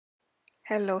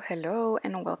Hello,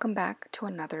 and welcome back to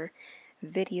another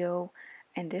video.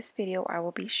 In this video, I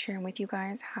will be sharing with you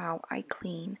guys how I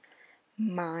clean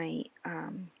my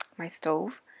my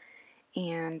stove,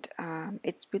 and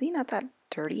it's really not that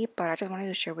dirty, but I just wanted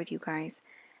to share with you guys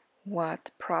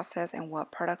what process and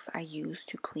what products I use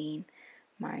to clean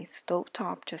my stove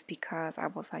top, just because I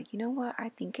was like, you know what, I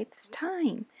think it's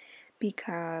time,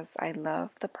 because I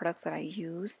love the products that I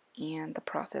use and the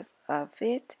process of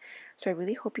it. So I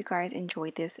really hope you guys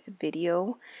enjoyed this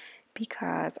video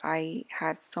because I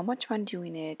had so much fun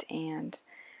doing it. And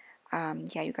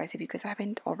yeah, you guys, if you guys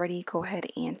haven't already, go ahead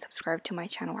and subscribe to my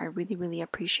channel. I really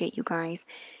appreciate you guys,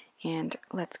 and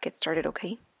let's get started,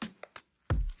 okay?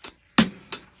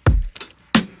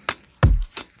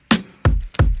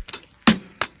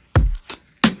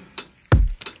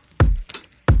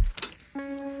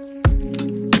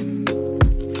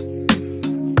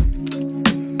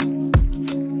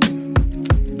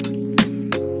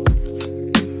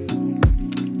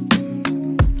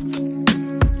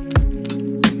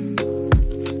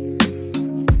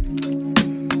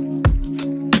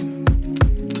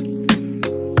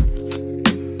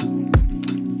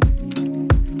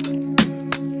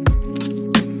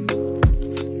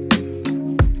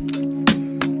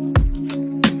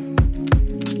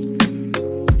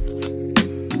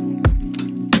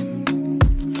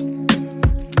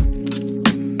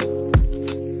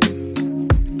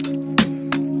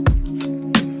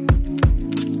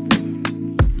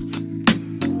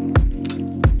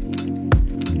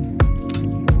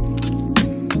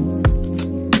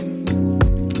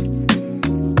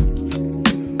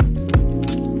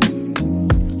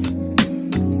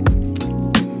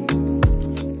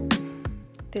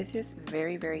 This is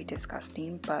very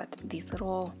disgusting, but these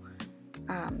little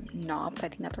knobs, I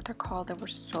think that's what they're called, they were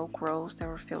so gross. They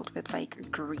were filled with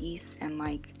like grease and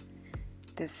like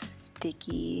this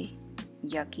sticky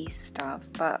yucky stuff.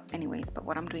 But anyways,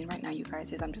 what I'm doing right now, you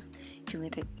guys, is I'm just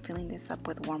filling this up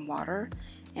with warm water,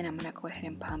 and I'm gonna go ahead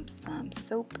and pump some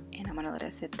soap, and I'm gonna let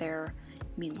it sit there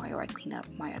meanwhile I clean up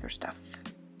my other stuff.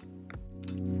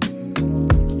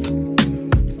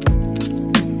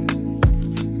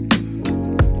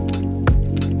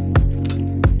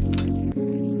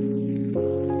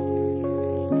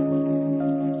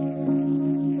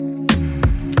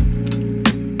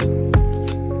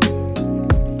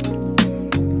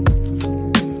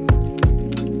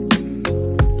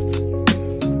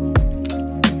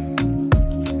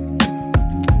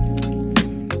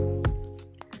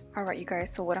 Alright, you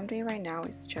guys, so what I'm doing right now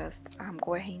is just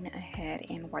going ahead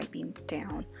and wiping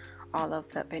down all of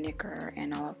the vinegar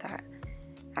and all of that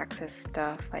excess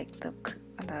stuff, like the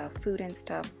food and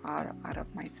stuff out of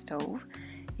my stove.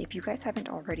 If you guys haven't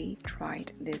already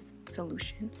tried this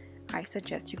solution, I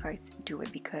suggest you guys do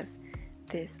it, because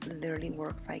this literally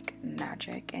works like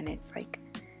magic. And it's like,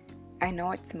 I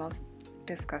know it smells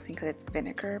disgusting because it's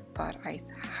vinegar, but I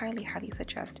highly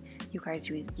suggest you guys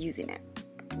using it.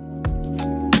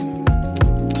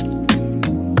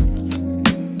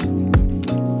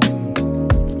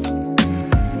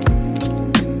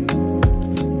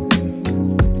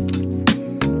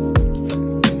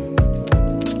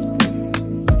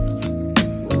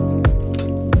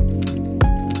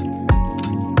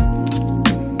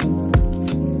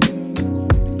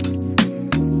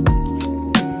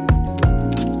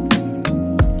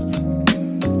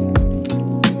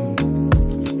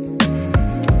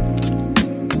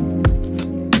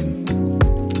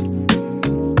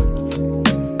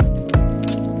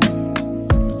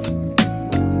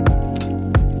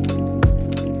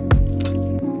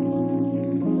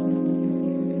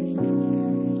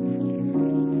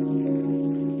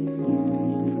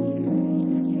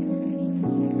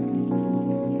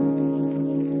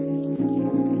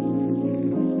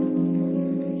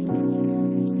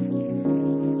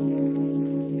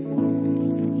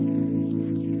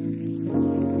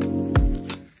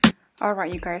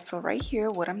 Alright, you guys, so right here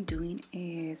what I'm doing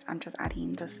is I'm just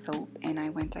adding the soap, and I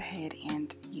went ahead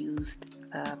and used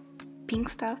the pink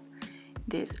stuff.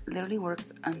 This literally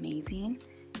works amazing.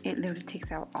 It literally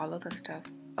takes out all of the stuff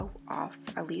off,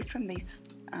 at least from this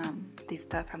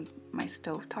stuff from my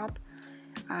stove top.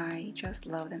 I just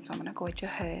love them, so I'm gonna go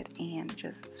ahead and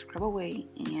just scrub away,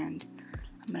 and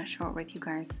I'm gonna share with you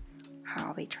guys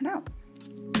how they turn out.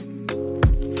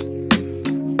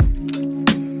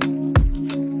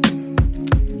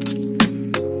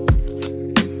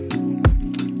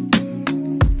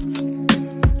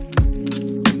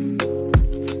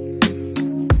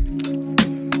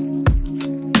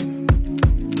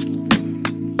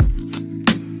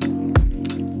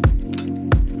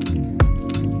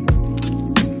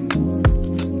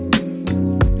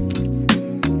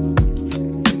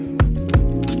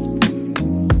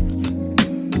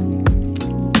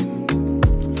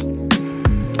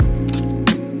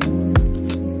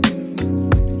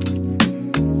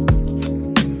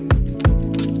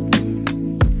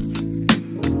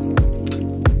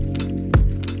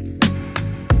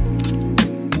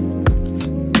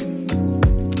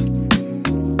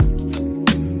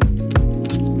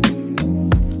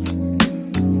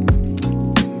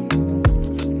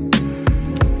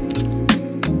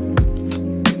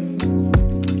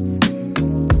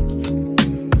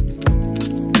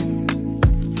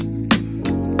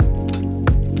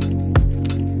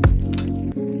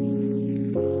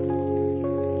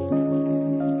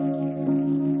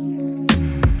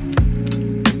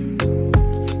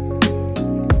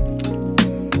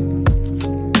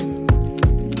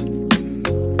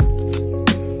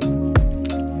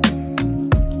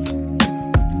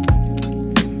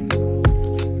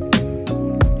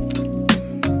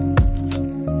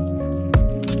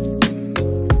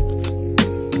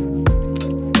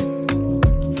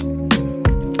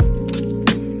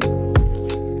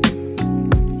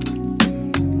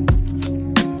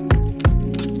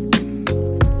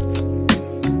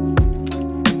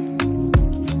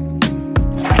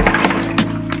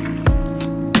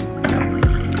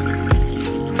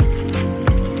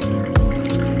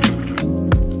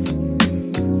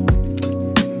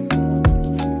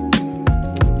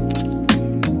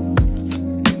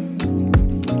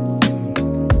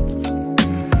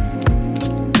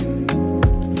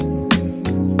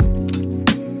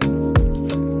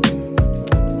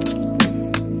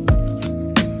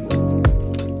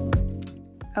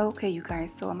 Okay, you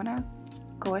guys, so I'm gonna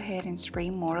go ahead and spray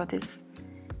more of this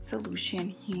solution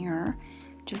here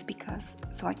just because,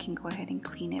 so I can go ahead and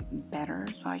clean it better.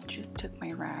 So I just took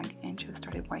my rag and just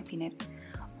started wiping it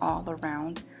all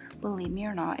around. Believe me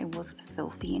or not, it was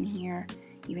filthy in here,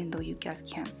 even though you guys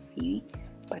can't see,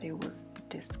 but it was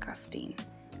disgusting.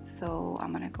 So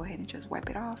I'm gonna go ahead and just wipe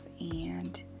it off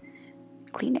and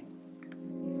clean it.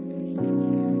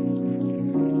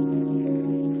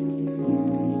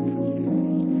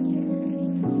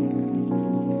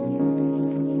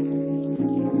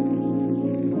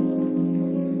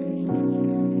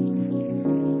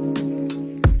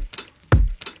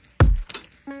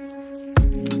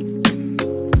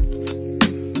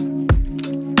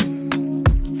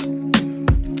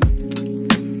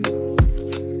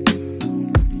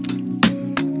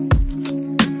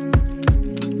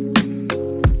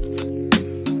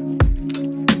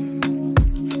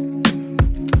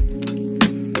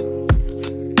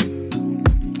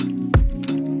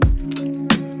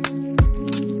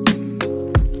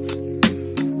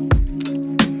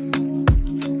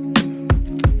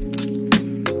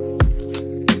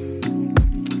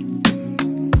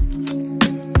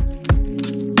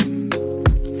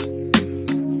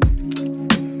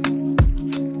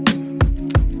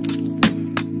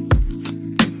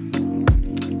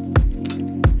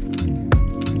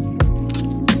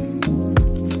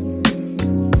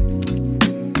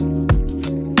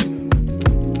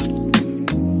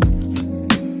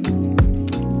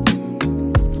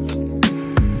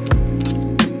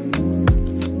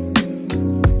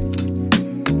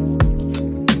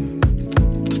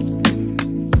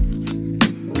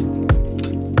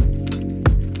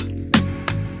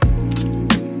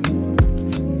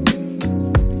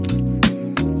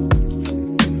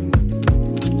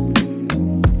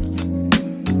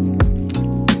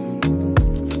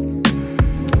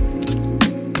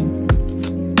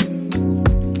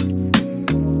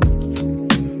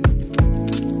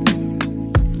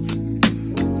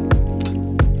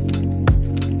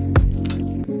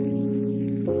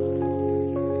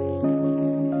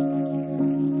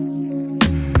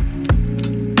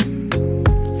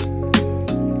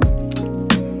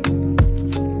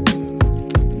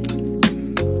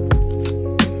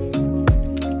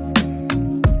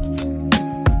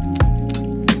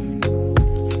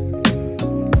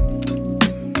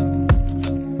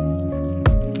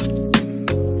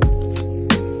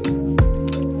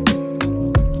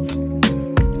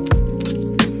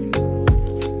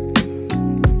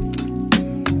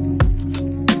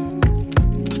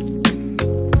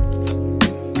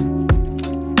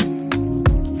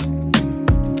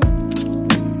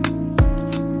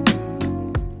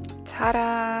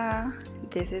 Ta-da!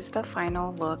 This is the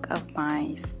final look of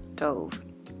my stove.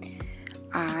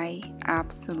 I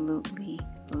absolutely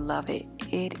love it.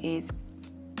 It is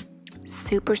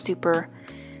super, super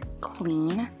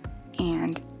clean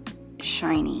and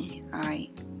shiny. I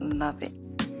love it.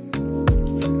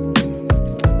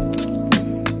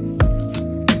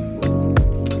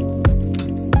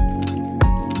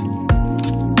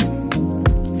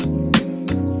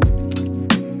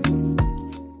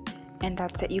 And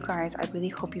that's it, you guys. I really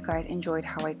hope you guys enjoyed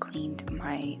how I cleaned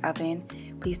my oven.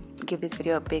 Please give this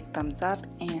video a big thumbs up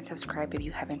and subscribe if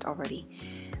you haven't already.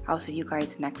 I'll see you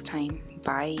guys next time.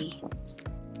 Bye.